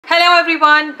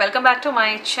everyone, welcome back to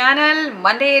my channel.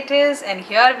 Monday it is, and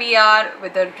here we are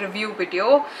with a review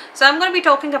video. So I'm going to be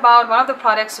talking about one of the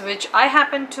products which I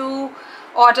happened to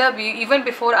order even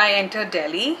before I entered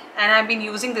Delhi, and I've been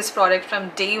using this product from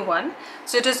day one.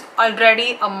 So it is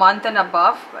already a month and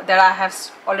above that I have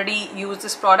already used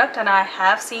this product, and I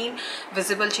have seen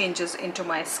visible changes into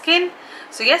my skin.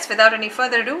 So yes, without any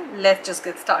further ado, let's just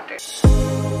get started.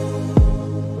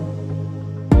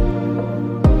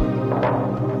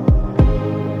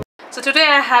 So today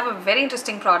I have a very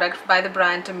interesting product by the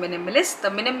brand Minimalist, the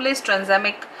Minimalist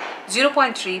Tranexamic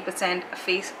 0.3%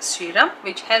 face serum,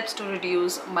 which helps to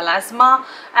reduce melasma,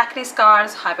 acne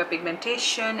scars,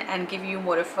 hyperpigmentation, and give you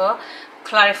more of a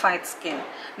clarified skin.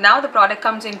 Now the product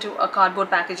comes into a cardboard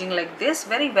packaging like this,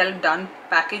 very well done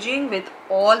packaging with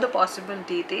all the possible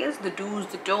details, the do's,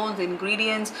 the don'ts, the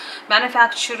ingredients,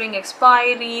 manufacturing,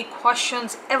 expiry,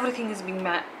 cautions, everything is being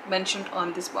mentioned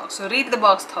on this box. So read the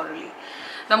box thoroughly.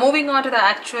 Now moving on to the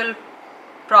actual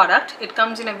product, it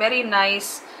comes in a very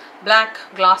nice black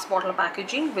glass bottle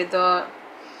packaging with a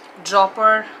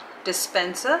dropper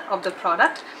dispenser of the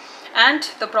product,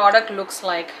 and the product looks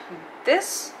like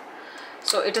this.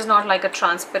 So it is not like a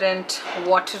transparent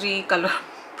watery color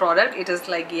product, it is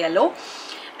like yellow,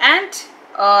 and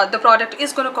the product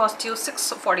is going to cost you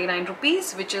 649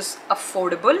 rupees, which is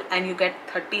affordable, and you get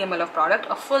 30 ml of product,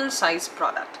 a full size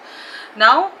product.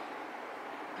 Now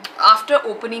after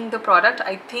opening the product,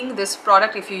 I think this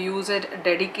product, if you use it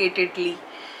dedicatedly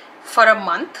for a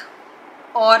month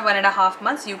or 1.5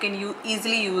 months, you can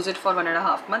easily use it for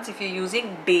 1.5 months if you're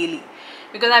using daily,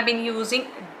 because I've been using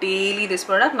daily this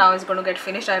product. Now it's going to get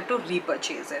finished, I have to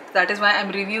repurchase it. That is why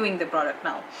I'm reviewing the product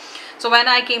now. So when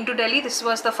I came to Delhi, this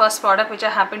was the first product which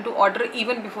I happened to order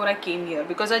even before I came here,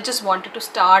 because I just wanted to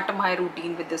start my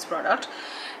routine with this product,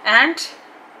 and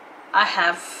I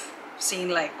have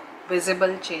seen like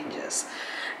visible changes.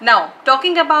 Now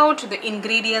talking about the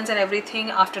ingredients and everything,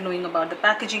 after knowing about the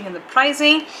packaging and the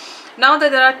pricing, now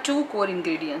that there are two core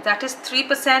ingredients, that is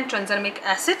 3% tranexamic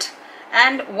acid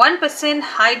and 1%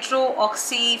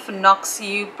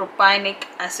 hydroxyphenoxypropanic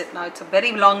acid. Now it's a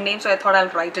very long name, so I thought I'll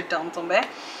write it down somewhere.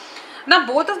 Now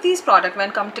both of these products,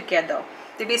 when come together,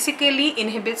 they basically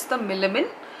inhibits the melanin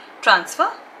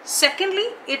transfer.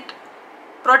 Secondly, it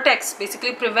protects,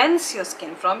 basically prevents your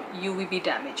skin from UVB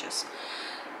damages,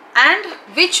 and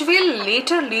which will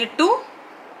later lead to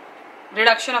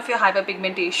reduction of your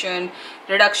hyperpigmentation,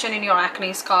 reduction in your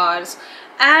acne scars,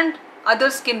 and other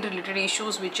skin related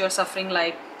issues which you're suffering,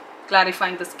 like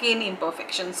clarifying the skin,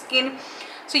 imperfection skin.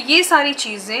 So ये सारी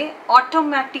चीजें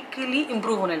automatically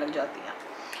improve होने लग जाती हैं.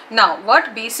 Now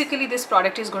what basically this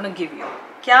product is going to give you,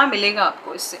 क्या मिलेगा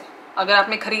आपको इससे अगर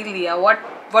आपने खरीद लिया,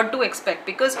 what to expect,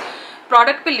 because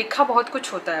product पे लिखा बहुत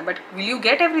कुछ होता है, but will you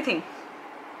get everything?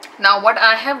 Now what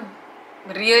I have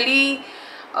really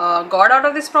got out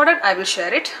of this product, I will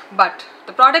share it, but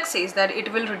the product says that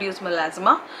it will reduce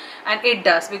melasma, and it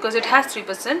does, because it has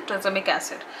 3% tranexamic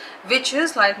acid, which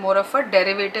is like more of a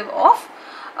derivative of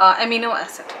amino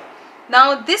acid.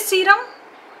 Now this serum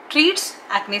treats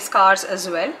acne scars as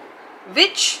well,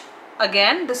 which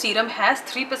again the serum has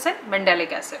 3%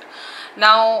 mandelic acid.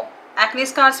 Now acne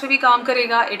scars पे भी काम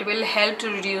करेगा, it will help to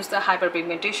reduce the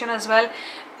hyperpigmentation as well,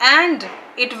 and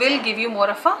it will give you more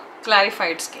of a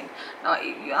clarified skin. Now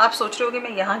आप सोच रहे होगे मैं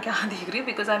यहाँ क्या देख रही हूँ,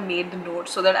 because I made the note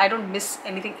so that I don't miss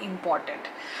anything important.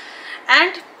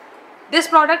 And this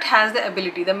product has the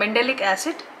ability, the mandelic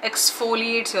acid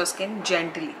exfoliates your skin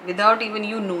gently without even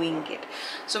you knowing it.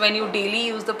 So when you daily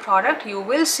use the product, you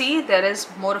will see there is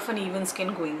more of an even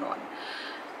skin going on.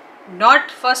 Not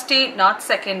first day, not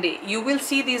second day. You will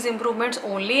see these improvements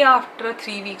only after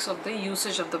 3 weeks of the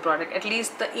usage of the product, at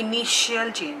least the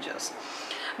initial changes.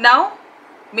 Now,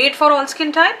 made for all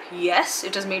skin type? Yes,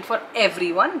 it is made for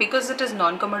everyone, because it is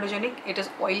non-comedogenic, it is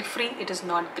oil free, it is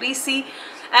not greasy,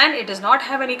 and it does not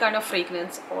have any kind of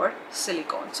fragrance or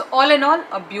silicone. So all in all,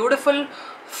 a beautiful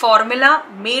formula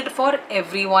made for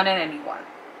everyone and anyone.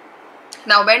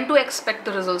 Now when to expect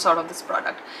the results out of this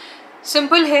product?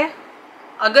 Simple है,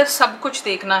 अगर सब कुछ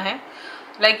देखना है,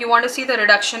 like you want to see the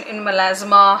reduction in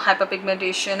melasma,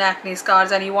 hyperpigmentation, acne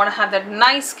scars, and you want to have that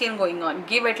nice skin going on,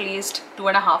 give at least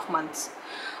 2.5 months.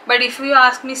 But if you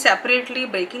ask me separately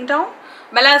breaking down,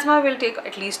 melasma will take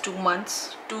at least 2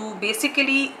 months to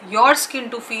basically your skin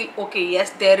to feel okay,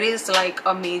 yes, there is like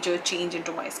a major change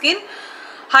into my skin.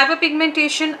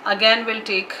 Hyperpigmentation again will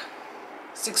take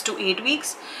 6 to 8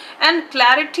 weeks, and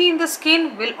clarity in the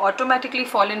skin will automatically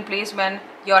fall in place when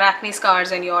your acne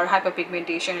scars and your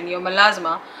hyperpigmentation and your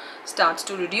melasma starts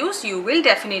to reduce. You will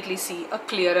definitely see a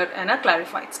clearer and a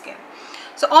clarified skin.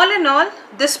 So all in all,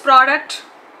 this product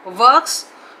works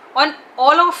on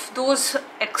all of those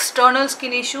external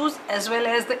skin issues as well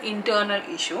as the internal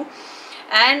issue,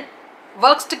 and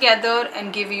works together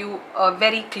and give you a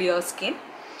very clear skin.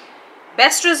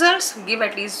 Best results, give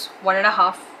at least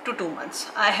 1.5 to 2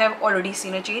 months. I have already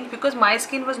seen a change because my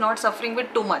skin was not suffering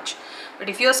with too much. But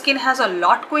if your skin has a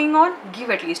lot going on, give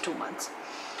at least 2 months.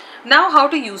 Now how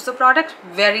to use the product?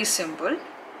 Very simple.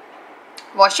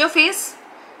 Wash your face,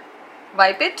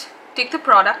 wipe it, take the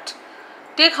product,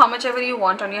 take how much ever you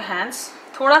want on your hands,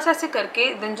 thoda sa aise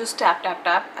karke, then just tap tap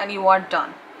tap and you are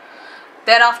done.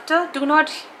 Thereafter, do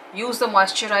not use the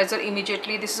moisturizer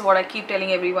immediately. This is what I keep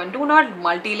telling everyone. Do not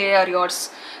multi-layer your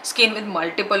skin with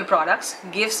multiple products.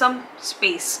 Give some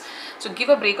space. So give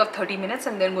a break of 30 minutes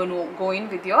and then go in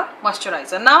with your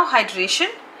moisturizer. Now hydration.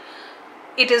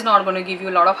 It is not going to give you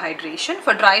a lot of hydration.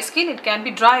 For dry skin, it can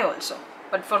be dry also.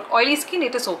 But for oily skin,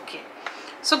 it is okay.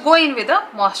 So go in with a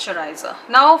moisturizer.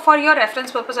 Now for your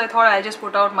reference purpose, I thought I'll just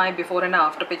put out my before and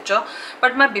after picture.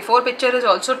 But my before picture is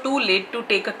also too late to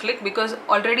take a click because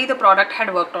already the product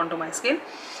had worked onto my skin.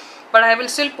 But I will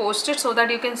still post it so that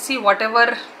you can see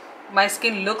whatever my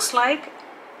skin looks like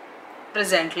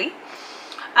presently.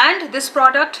 And this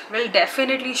product will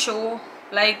definitely show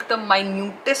like the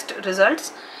minutest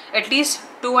results. At least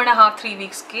 2.5-3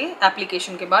 weeks के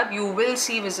application के बाद you will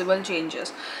see visible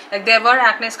changes. Like there were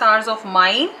acne scars of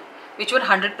mine which were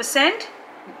 100%.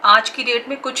 आज की date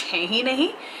में कुछ है ही नहीं.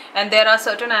 And there are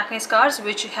certain acne scars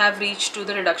which have reached to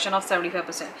the reduction of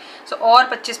 75%. So और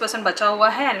 25% बचा हुआ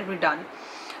है and it will be done.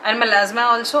 And melasma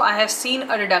also, I have seen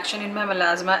a reduction in my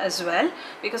melasma as well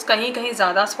because कहीं कहीं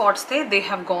ज़्यादा spots थे, they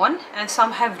have gone and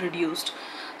some have reduced.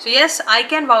 So yes, I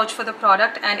can vouch for the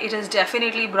product and it is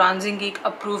definitely Bronzing Geek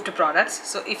approved products.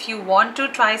 So if you want to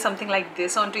try something like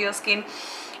this onto your skin,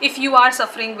 if you are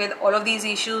suffering with all of these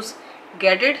issues,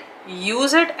 get it,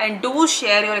 use it, and do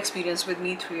share your experience with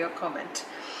me through your comment.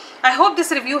 I hope this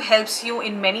review helps you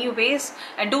in many ways,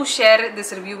 and do share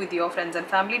this review with your friends and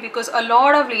family because a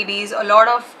lot of ladies, a lot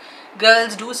of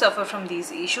girls do suffer from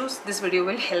these issues. This video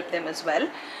will help them as well.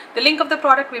 The link of the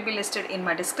product will be listed in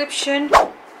my description.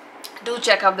 Do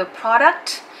check out the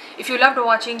product. If you loved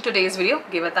watching today's video,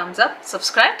 give a thumbs up,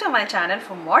 subscribe to my channel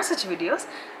for more such videos.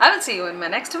 I will see you in my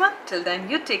next one. Till then,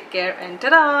 you take care and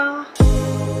ta-da!